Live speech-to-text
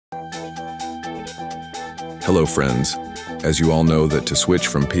Hello friends, as you all know that to switch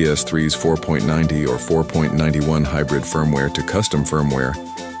from PS3's 4.90 or 4.91 hybrid firmware to custom firmware,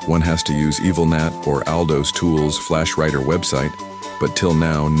 one has to use Evilnat or Aldo's Tools FlashWriter website, but till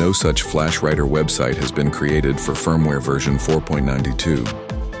now no such FlashWriter website has been created for firmware version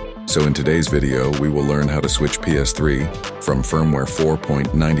 4.92. So in today's video we will learn how to switch PS3 from firmware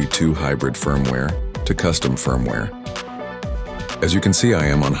 4.92 hybrid firmware to custom firmware. As you can see, I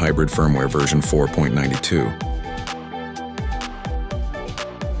am on hybrid firmware version 4.92.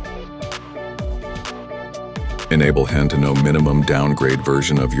 Enable hen to know minimum downgrade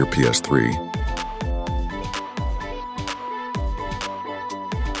version of your PS3.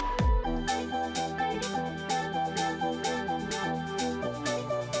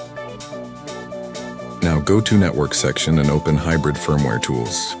 Now go to Network section and open Hybrid Firmware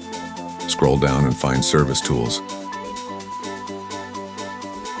Tools. Scroll down and find Service Tools.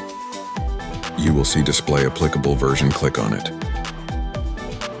 You will see Display Applicable Version. Click on it.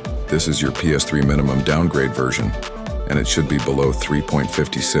 This is your PS3 minimum downgrade version, and it should be below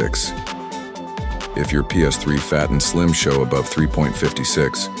 3.56. If your PS3 Fat and Slim show above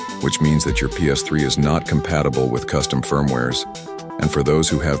 3.56, which means that your PS3 is not compatible with custom firmwares, and for those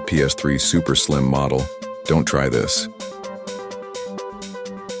who have PS3 Super Slim model, don't try this.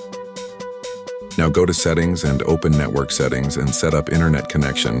 Now go to Settings and open Network Settings and set up Internet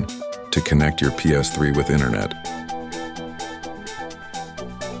connection to connect your PS3 with Internet.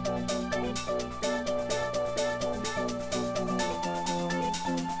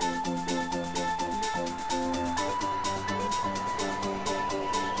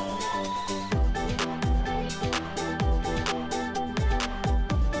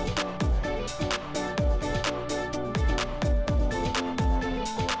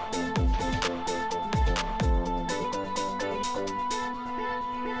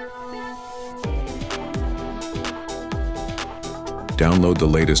 Download the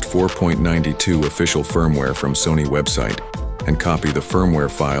latest 4.92 official firmware from Sony website and copy the firmware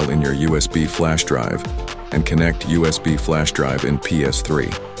file in your USB flash drive and connect USB flash drive in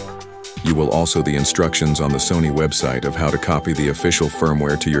PS3. You will also the instructions on the Sony website of how to copy the official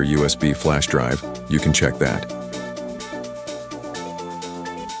firmware to your USB flash drive. You can check that.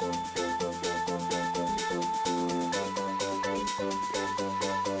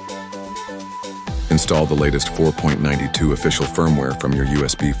 Install the latest 4.92 official firmware from your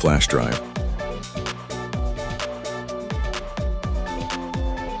USB flash drive.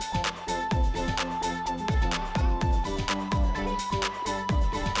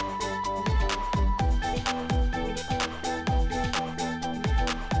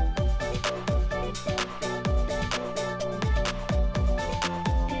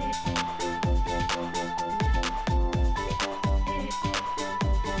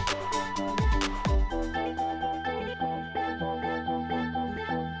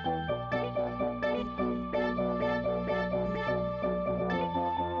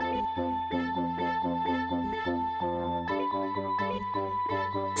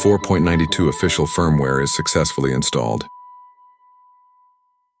 The 4.92 official firmware is successfully installed.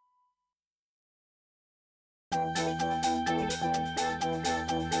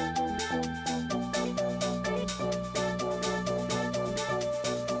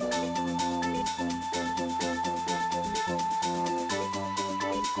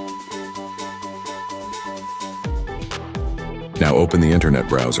 Now open the Internet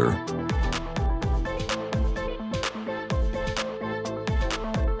browser.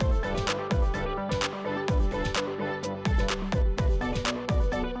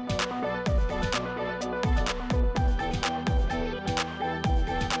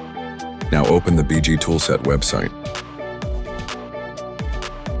 Now open the BG Toolset website.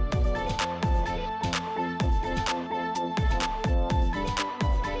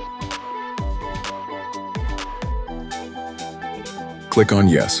 Click on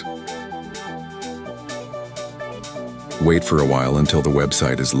Yes. Wait for a while until the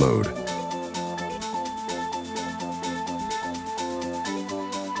website is load.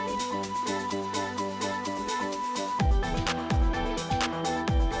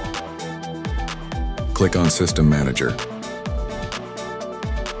 Click on System Manager.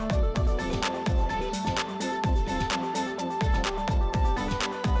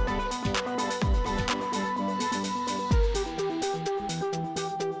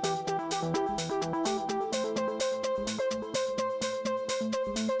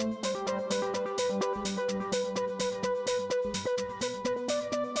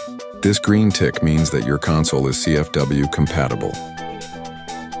 This green tick means that your console is CFW compatible.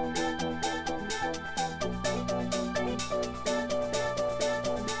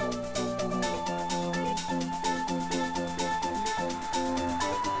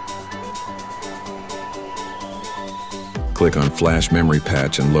 Click on Flash Memory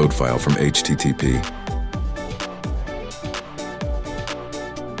Patch and Load File from HTTP.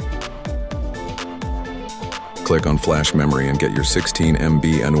 Click on Flash Memory and get your 16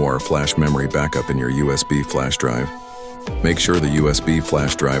 MB NOR flash memory backup in your USB flash drive. Make sure the USB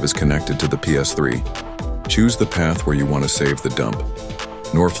flash drive is connected to the PS3. Choose the path where you want to save the dump.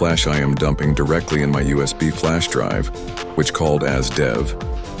 NOR flash I am dumping directly in my USB flash drive, which called as dev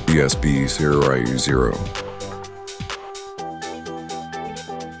USB 0.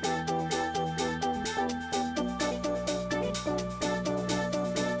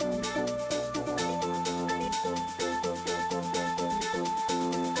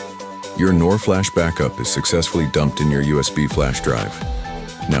 Your NOR flash backup is successfully dumped in your USB flash drive.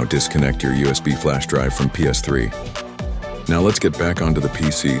 Now disconnect your USB flash drive from PS3. Now let's get back onto the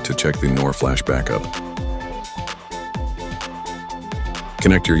PC to check the NOR flash backup.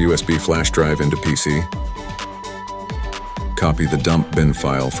 Connect your USB flash drive into PC. Copy the dump bin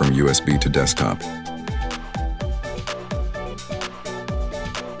file from USB to desktop.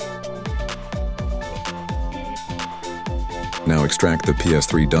 Now extract the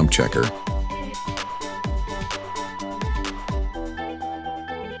PS3 dump checker.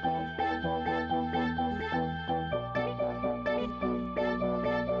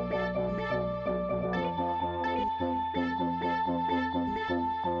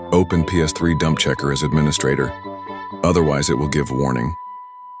 Open PS3 dump checker as administrator. Otherwise, it will give warning.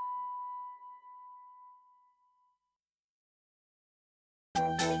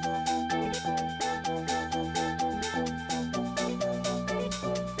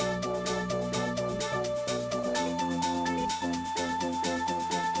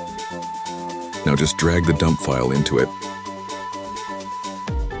 Now just drag the dump file into it.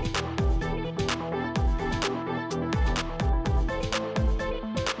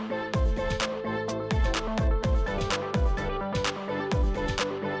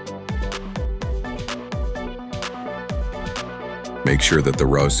 Make sure that the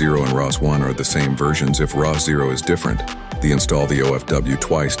ROS 0 and ROS 1 are the same versions. If ROS 0 is different, install the OFW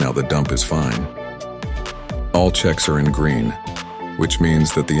twice. Now the dump is fine. All checks are in green, which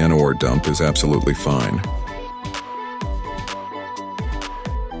means that the NOR dump is absolutely fine.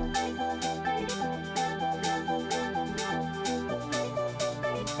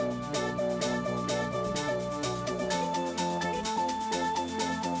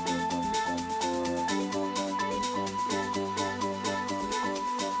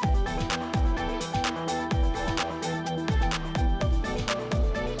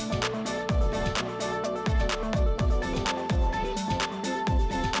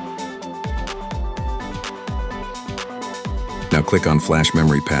 Now click on Flash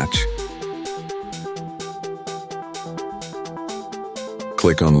Memory Patch.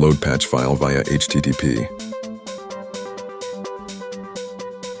 Click on Load Patch File via HTTP.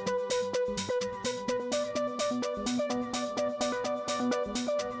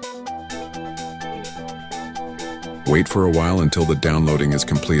 Wait for a while until the downloading is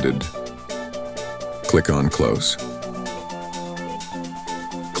completed. Click on Close.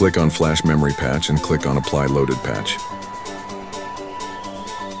 Click on Flash Memory Patch and click on Apply Loaded Patch.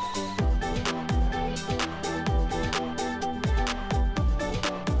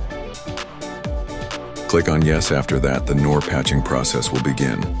 Click on Yes. After that, the NOR patching process will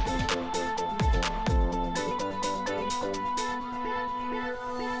begin.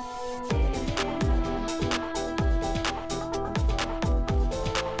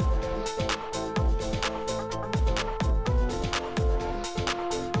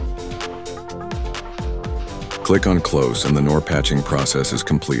 Click on Close and the NOR patching process is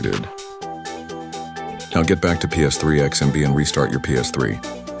completed. Now get back to PS3 XMB and restart your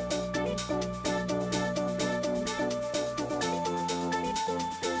PS3.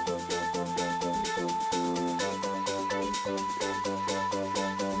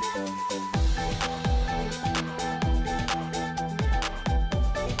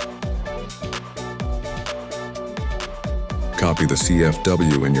 Copy the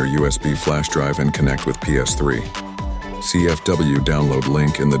CFW in your USB flash drive and connect with PS3. CFW download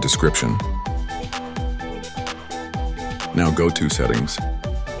link in the description. Now go to Settings.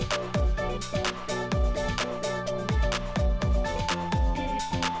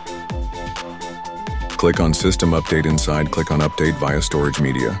 Click on System Update inside, click on Update via Storage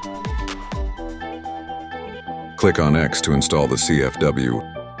Media. Click on X to install the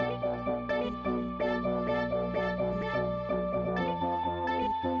CFW.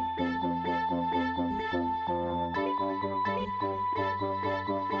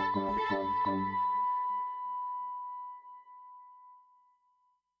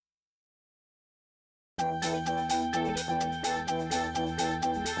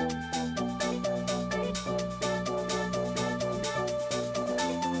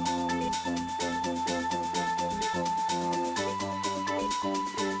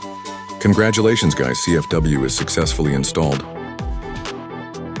 Congratulations guys, CFW is successfully installed.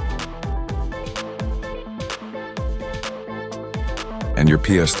 And your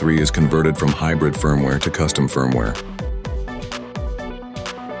PS3 is converted from hybrid firmware to custom firmware.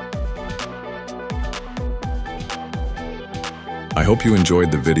 I hope you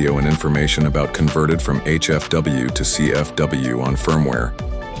enjoyed the video and information about converted from HFW to CFW on firmware,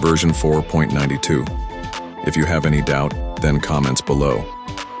 version 4.92. If you have any doubt, then comments below.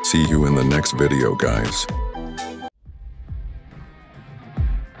 See you in the next video, guys.